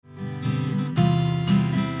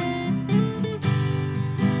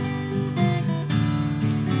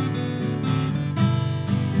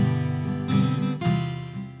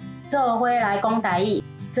花来讲台语，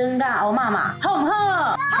真甲欧妈妈好唔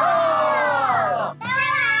好？好！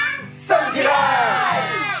升起来！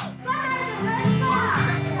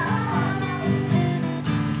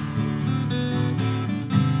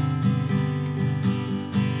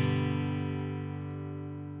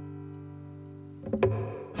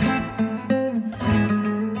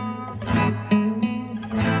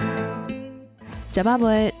食饱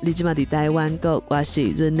未？你即马伫台湾国，我是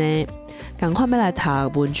润呢。赶快要来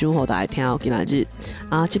读文章，互大家听。今仔日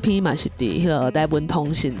这篇嘛是伫迄个台湾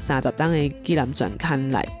通信30档的纪念专刊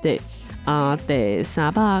内底第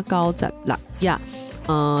396页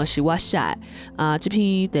是我写的这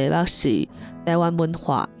篇题目是台湾文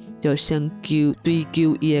化，就先追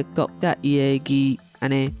求伊的国甲伊的义安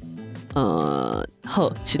尼。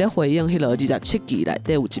好，是咧回应迄个27期内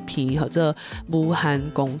底有一篇叫做无限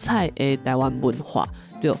光彩的台湾文化。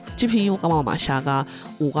对，这篇我感觉嘛写甲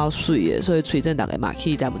有够水的，所以推荐大家嘛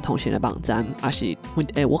去台湾通讯的网站，也是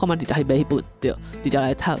我感觉直接去买迄本，对，直接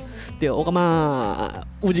来读。对，我感觉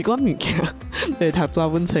有一寡物件，对，读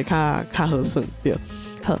专文册较好算。对，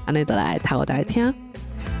好，安尼就来读互大家听。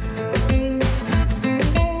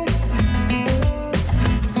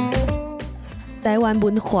台湾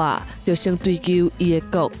文化就先追求伊的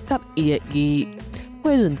国甲伊的义。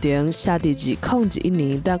郭润婷写伫2011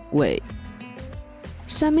年6月。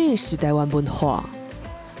啥物是台湾文化？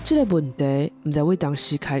这个问题毋知为当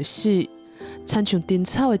时开始，亲像丁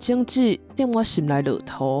草的种子踮我心内落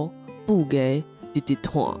土，不芽直直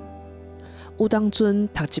炭。有当阵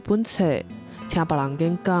读一本册，听别人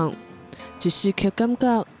演讲，一时却感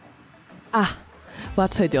觉我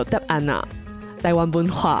找到答案啊！台湾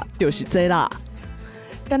文化就是这啦。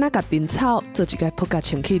敢若甲丁草做一个扑甲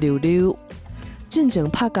清气溜溜，真正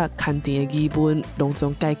拍甲牵甜的疑问，拢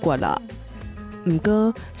总解决啦。毋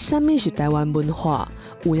过，啥物是台湾文化？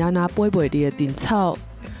有影若飞袂离的丁草，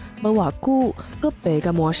无偌久，阁爬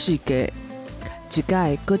甲满世界，一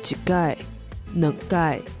届阁一届，2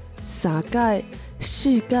届、3届、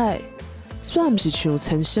4届，煞毋是像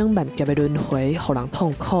千生万劫的轮回，互人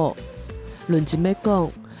痛苦。论真要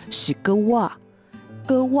讲，是阁我，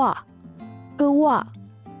阁我，阁我，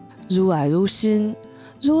愈来愈新，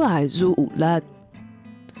愈来愈有力。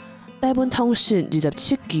台湾通讯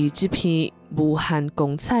27期这篇无限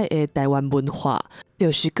光彩的台湾文化，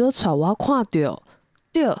就是搁带我看到，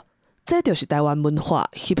对，这就是台湾文化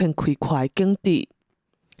迄片开阔的境地。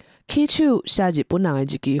起手写日本人的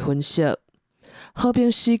日记分析，和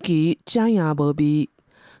平时期正赢无味，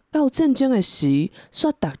到战争的时，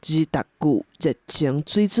煞逐字逐句热情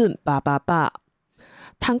水准888，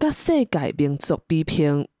通甲世界民族比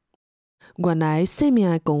拼。原来生命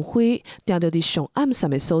的光辉定着伫上暗散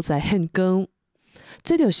的所在现光，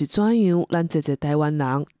这就是怎样咱一个台湾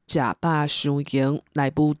人食饱伤闲来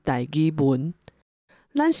舞台语文。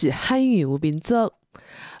咱是海洋民族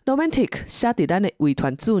 ，romantic 写伫咱的遗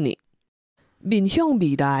传子呢。面向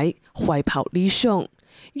未来，怀抱理想，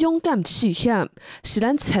勇敢试险，是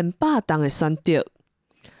咱100%的选择。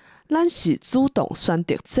咱是主动选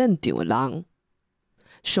择战场的人。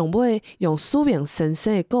上尾用苏明先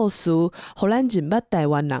生的故事，互咱认捌台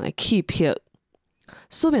湾人的气魄。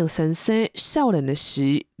苏明先生少年的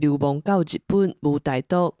时流亡到日本无台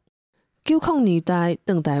岛，90年代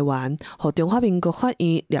返台湾，互中华民国法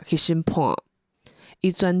院掠去审判。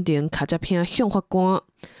伊专程卡只片向法官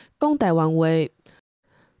讲台湾话，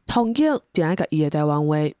同意定爱甲伊的台湾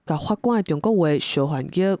话，甲法官的中国话相翻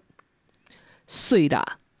译。水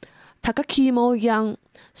啦，读甲起模样，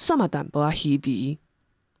煞嘛淡薄仔稀微。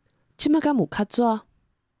即摆敢有较早？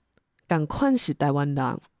共款是台湾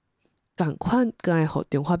人，共款更会互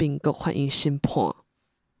中华民国法院审判。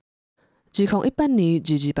2018年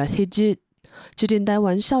228迄日，一阵台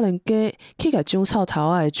湾少年家去甲长草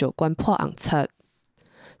头仔的石棺破红漆，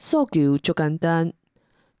诉求足简单，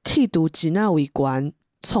企图真仔为权，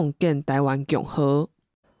创建台湾共和。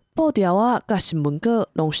报条仔甲新闻稿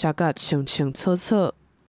拢写甲清清楚楚。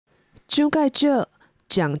蒋介石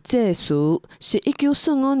蒋介石是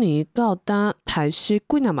1945年到打台失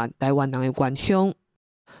几廿万台湾人的原乡，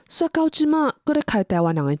煞到即马搁咧开台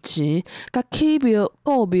湾人的钱，甲起庙、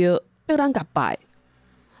告庙，逼咱甲拜。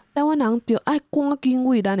台湾人着爱赶紧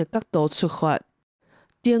为咱的角度出发，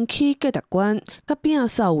争取价值观，甲摒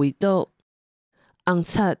扫围堵。红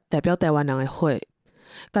漆代表台湾人的火，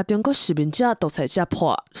甲中国殖民者、独裁者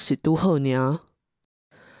破是拄好尔。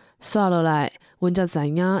刷落来，阮才知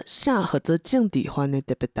影啥号做政治犯的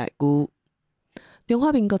特别待遇。中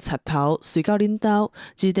华民国贼头随到恁兜，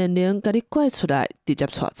二电零甲你拐出来，直接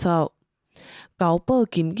带走，交保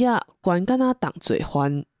金额悬敢若当罪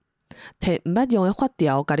犯，摕毋捌用的法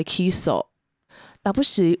条甲你起诉，时不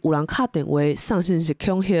时有人敲电话送信息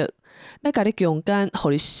恐吓，要甲你强奸，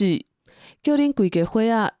互你死，叫恁规家伙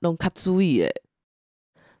仔拢较注意的。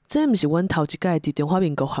这毋是阮头一届伫中华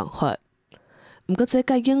民国犯法，毋过这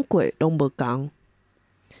甲英国拢无共。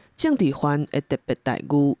政治犯的特别待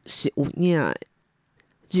遇是有影的。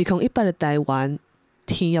2018的台湾，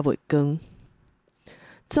天也袂光。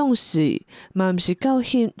总是嘛毋是到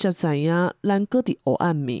现才知影，咱搁伫黑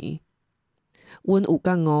暗暝。阮有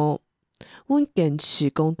讲哦，阮坚持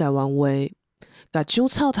讲台湾话，甲蒋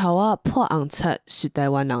臭头仔破红漆是台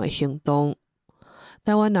湾人的行动。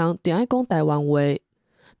台湾人定爱讲台湾话，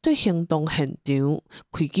对行动现场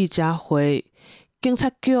开记者会，警察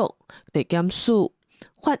局、地检署、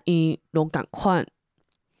法院拢共款，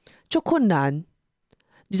足困难。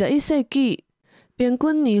21世纪，平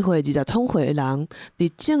均年岁20通岁的人，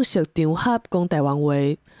伫正式场合讲台湾话，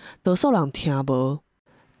多数人听无。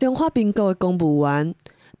中华民国的公务员，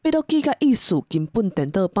八路记甲意思根本颠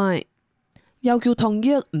倒摆，要求统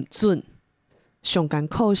一毋准。上艰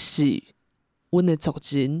苦是，阮的族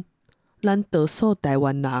人，咱多数台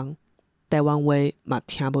湾人，台湾话嘛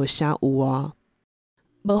听无啥有啊，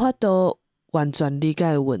无法度完全理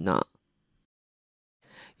解阮啊。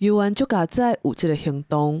犹原足佳哉有即个行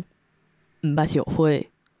动，毋捌后悔，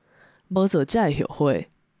无做才会后悔。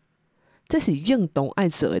这是应当爱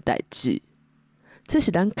做的代志，这是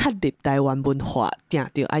咱确立台湾文化定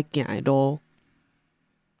着爱行的路。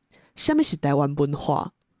什么是台湾文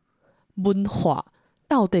化？文化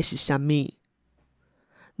到底是啥物？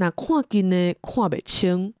若看近的看袂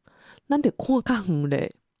清，咱着看较远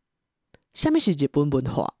咧。什么是日本文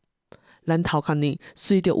化？咱头壳呢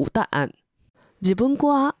随着有答案。日本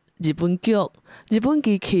歌、日本剧、日本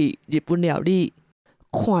机器、日本料理，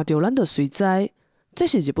看着咱就随知，这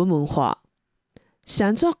是日本文化。是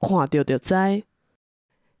安怎看着就知？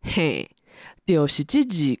嘿，就是即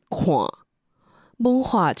字看。文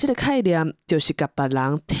化这个概念，就是甲别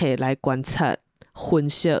人摕来观察、分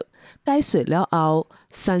析、解说了后，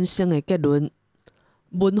产生的结论。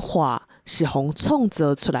文化是互创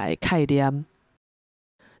造出来的概念。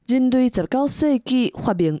人类19世纪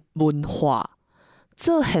发明文化，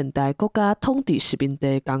做现代国家统治殖民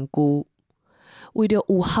地的工具。为了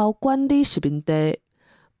有效管理殖民地，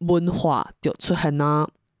文化就出现啊。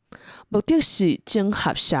目的是整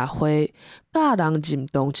合社会，教人认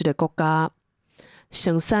同这个国家，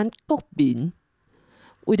生产国民。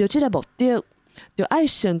为了这个目的，就爱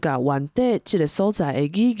先甲原底这个所在的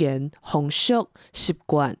语言、风俗、习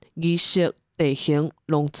惯、仪式、地形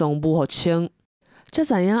拢总母互清，才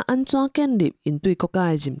知影安怎建立因对国家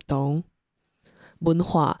的认同。文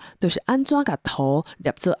化就是安怎甲土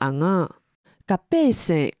捏做红仔，甲百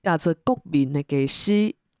姓教做国民的基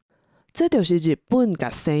石。这就是日本甲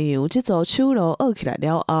西洋这座手路学起来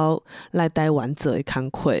了后，来台湾做的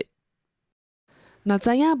工课。若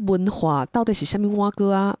知影文化到底是啥物碗糕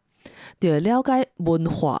啊？就会了解文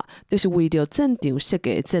化就是为着战场设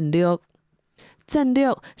计的战略。战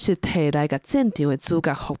略是摕来甲战场的主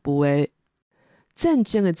角服务的。战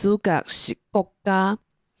争的主角是国家。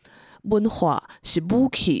文化是武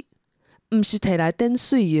器，毋是摕来点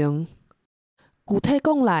水用。具体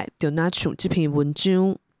讲来，就若像这篇文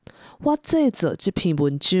章，我制作这篇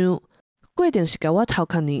文章，过程是甲我头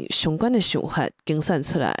壳呢相关的想法精选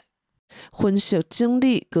出来，分析整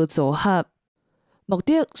理佮组合，目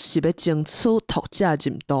的是要争取读者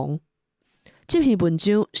认同。这篇文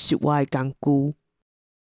章是我的工具，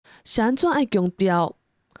是安怎爱强调？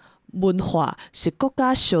文化是国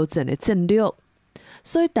家修正的战略。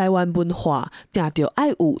所以台湾文化定着爱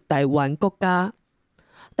有台湾国家，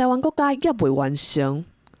台湾国家也未完成。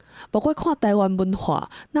无过看台湾文化，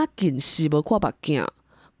那近视无看目镜，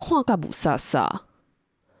看甲雾煞煞。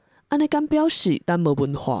安尼敢表示咱无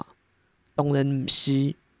文化？当然毋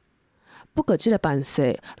是。不过即个办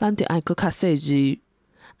事，咱着爱搁较细致，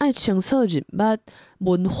爱清楚认捌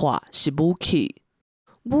文化是武器。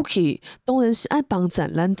武器当然是爱帮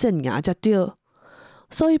咱镇赢才对。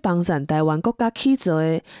所以，帮咱台湾国家起造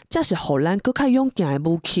的，才是互咱搁较勇健的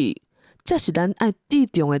武器，才是咱爱注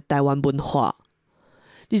重的台湾文化。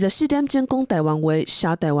24点钟讲台湾话，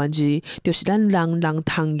写台湾字，就是咱人人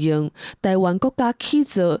通用台湾国家起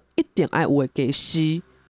造一定爱有的基石。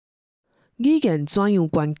语言怎样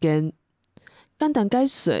关键？简单解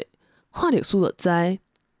说，看历史就知。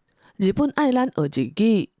日本爱咱学日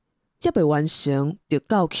语，也未完成，就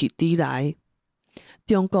教起底来。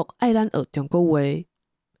中国爱咱学中国话。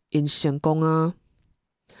因成功啊！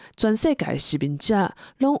全世界殖民者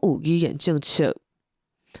拢有语言政策，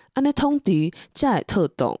安尼统治才会妥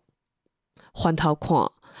当。翻头看，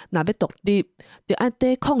若要独立，就爱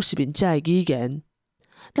抵抗殖民者的语言。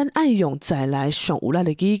咱爱用在来上有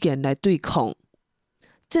力的语言来对抗。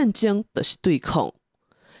战争就是对抗，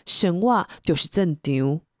生活就是战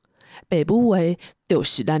场，爸母话就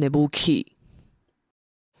是咱的武器。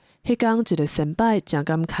迄天一个先辈真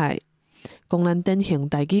感慨，讲咱典型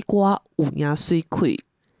台语歌有影水开，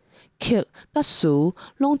曲甲词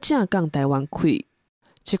拢正讲台湾开。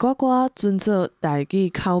一寡歌遵做台语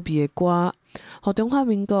口味的歌，互中华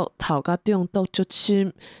民国头甲中毒足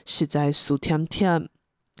深，实在酸甜甜。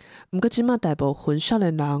毋过即马大部分少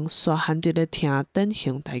年人煞罕伫咧听典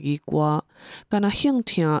型台语歌，敢若兴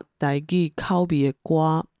听台语口味的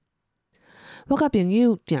歌。我甲朋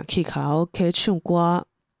友定去卡拉 OK 唱歌，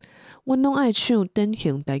阮拢爱唱典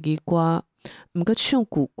型台语歌，毋过唱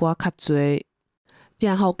旧歌较侪。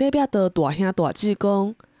定互隔壁桌大兄大姊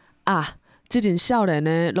讲啊，即阵少年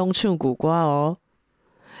的拢唱旧歌哦，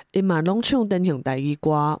因嘛拢唱典型台语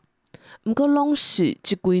歌，毋过拢是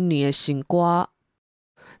即几年的新歌。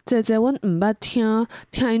济阮毋捌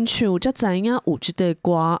听因唱，才知影有即块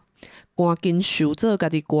歌，赶紧收做家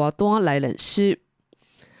己歌单来练习。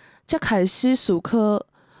才开始思考，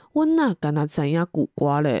阮哪敢若知影旧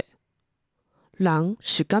歌咧？人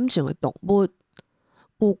是感情的动物，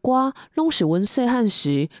旧歌拢是阮细汉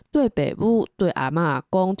时对爸母、对阿嬷阿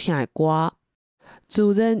公听的歌，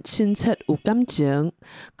自然亲切有感情，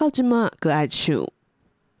到即马阁爱唱。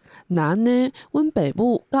那安尼，阮爸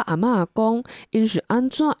母甲阿嬷阿公，因是安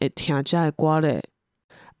怎会听遮个歌咧？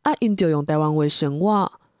啊，因着用台湾话生活，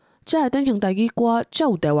遮个典型台语歌才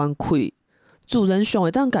有台湾气，自然上会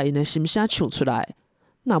当甲因的心声唱出来。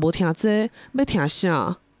若无听这，要听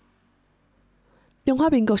啥？中华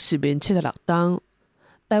民国时民76冬，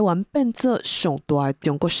台湾变做上大的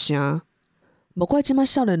中国城，无怪即马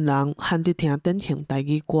少年人罕伫听典型台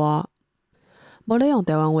语歌。无咧用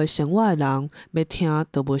台湾话生活的人，要听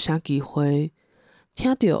都无啥机会。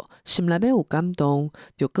听着心内要有感动，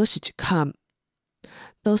就搁是一坎。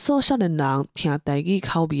多数少年人听台语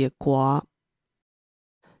口味的歌，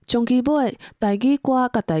终其尾，台语歌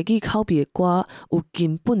甲台语口味的歌有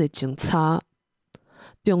根本的争差。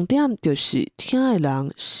重点就是听的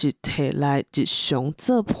人是摕来日常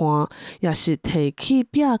做伴，也是摕去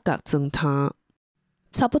壁角装摊，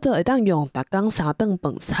差不多会当用逐工3顿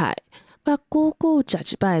饭菜。甲久久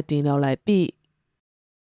食一摆的甜料来比，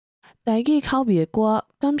台语口味的歌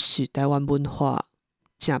敢是台湾文化？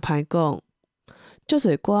真歹讲，足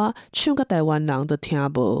侪歌唱甲台湾人都听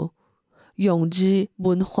无，用字、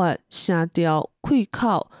文法、声调、气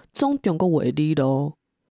口总中国话理咯。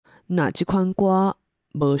若即款歌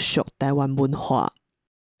无属台湾文化，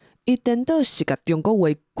伊颠倒是甲中国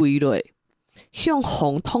话归落，向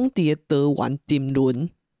皇统治的台湾沉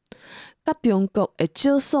沦。甲中国的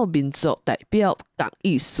少数民族代表同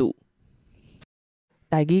意思。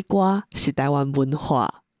台语歌是台湾文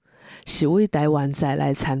化，是为台湾在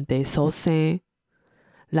来产地所生。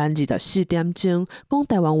咱24点钟讲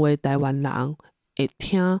台湾话的台湾人会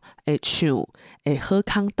听、会唱、会好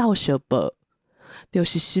康斗相报，就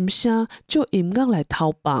是心声借音乐来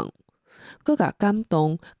投放，搁甲感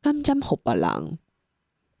动感染互别人。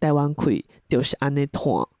台湾气就是安尼叹，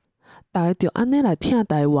大家就安尼来听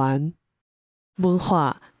台湾。文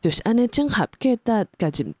化就是安尼整合价值甲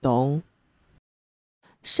认同。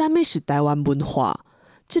啥物是台湾文化？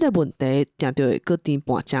即个问题定着会搁填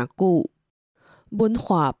盘真久。文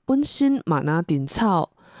化本身嘛若陈草，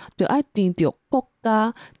着爱填着国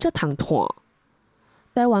家才通叹。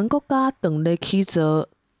台湾国家长咧起造，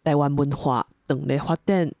台湾文化长咧发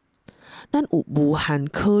展。咱有无限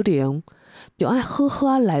可能，着爱好好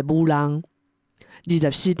啊来舞人。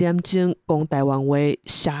24点钟讲台湾话，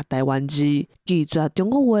写台湾字，记住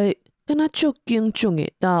中国话，敢若足紧足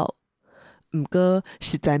会到。毋过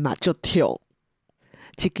实在嘛足痛，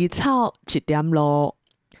一枝草一点路，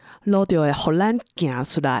路就会互咱行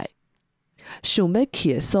出来。想要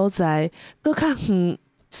去的所在，搁较远，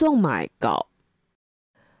总嘛会到。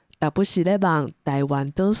但不是咧望台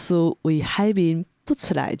湾岛屿为海面浮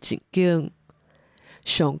出来情景。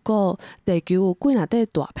上古地球有几若块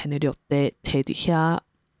大片的陆地摕伫遐，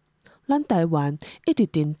咱台湾一直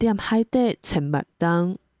沉淀海底千万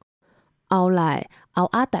吨，后来欧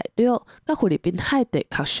亚大陆甲菲律宾海地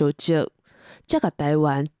壳相接，才甲台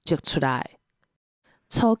湾植出来。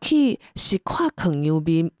初期是看壳样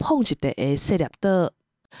面碰一地的细粒岛，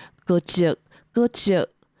搁植，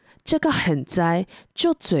才到现在足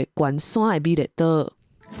侪悬山的美丽岛，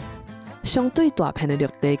相对大片的陆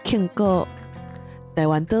地建构。台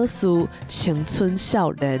湾岛屿青春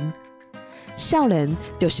少年，少年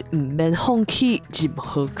就是毋免放弃任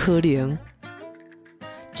何可能。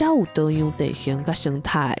才有多样地形甲生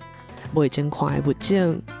态，袂情看的物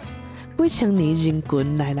种，几千年人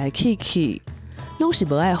群来来去去，拢是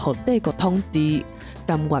无爱互帝国统治，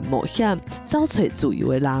甘愿冒险找找自由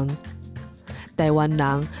的人。台湾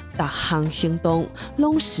人逐项行动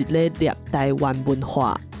拢是咧摄台湾文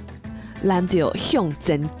化，咱着向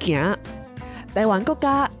前行。台湾国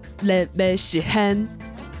家日未实现。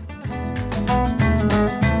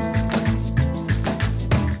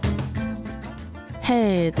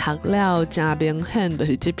嘿，读了真明显，就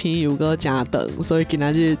是这篇又搁真长，所以今仔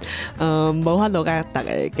日无法度甲大家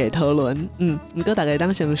加讨论。毋过大家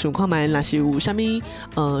当先想看觅，若是有啥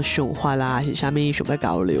物想法啦，还是啥物想要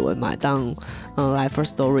交流的，嘛当来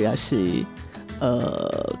First Story 还是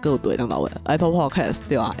各队当到 Apple Podcast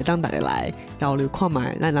对啊，会当大家来交流看觅，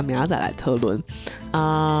咱明仔再来讨论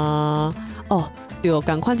对，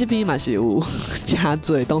共款这篇嘛是有真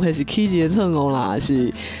侪，当然是起节错误啦，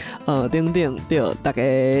是等等对，大家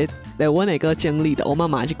阮会个整理的，我妈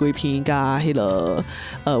妈这几篇甲迄个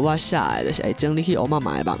我写的，就是会整理去我妈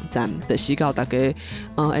妈的网站，就是教大家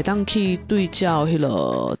会当去对照迄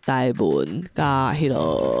个台文甲迄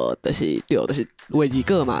个，就是对，就是画字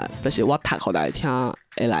稿嘛，就是我读互大家听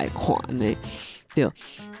会来看呢，对。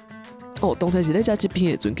当初是咧写这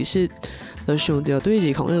篇的阵，其实就想到对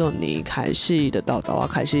2016年开始的到我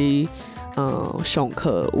开始上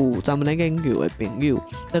课有专门咧研究的朋友，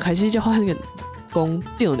就开始就发现讲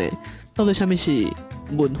对呢，到底啥物是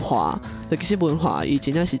文化？就其实文化伊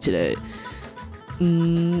真正是一个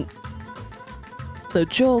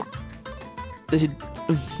就是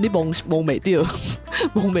你忘袂掉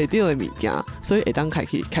忘袂掉的物件，所以会当开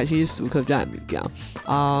始思考这样的物件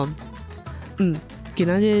今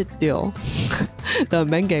仔日就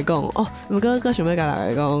免加讲毋过想要甲大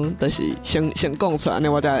家讲，就是先讲出来，安尼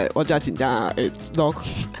我才真正会录。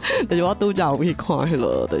就是我拄则有去看迄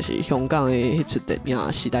个，就是香港的迄出电影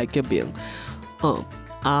《时代革命》。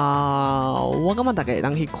我感觉大家会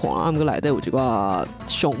当去看，毋过内底有一寡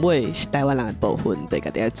上尾是台湾人的部分，得家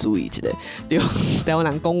己注意一下。对，台湾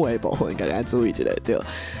人讲话的部分，家己注意一下。对。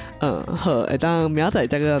好，会当明仔载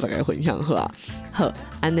再跟大家分享好啊。好，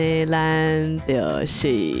安尼咱就是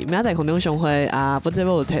明仔载空中相会啊。本节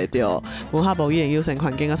目有摕到文化部语言优先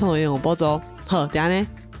环境甲创作应用补助。好，就安尼，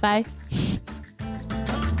拜。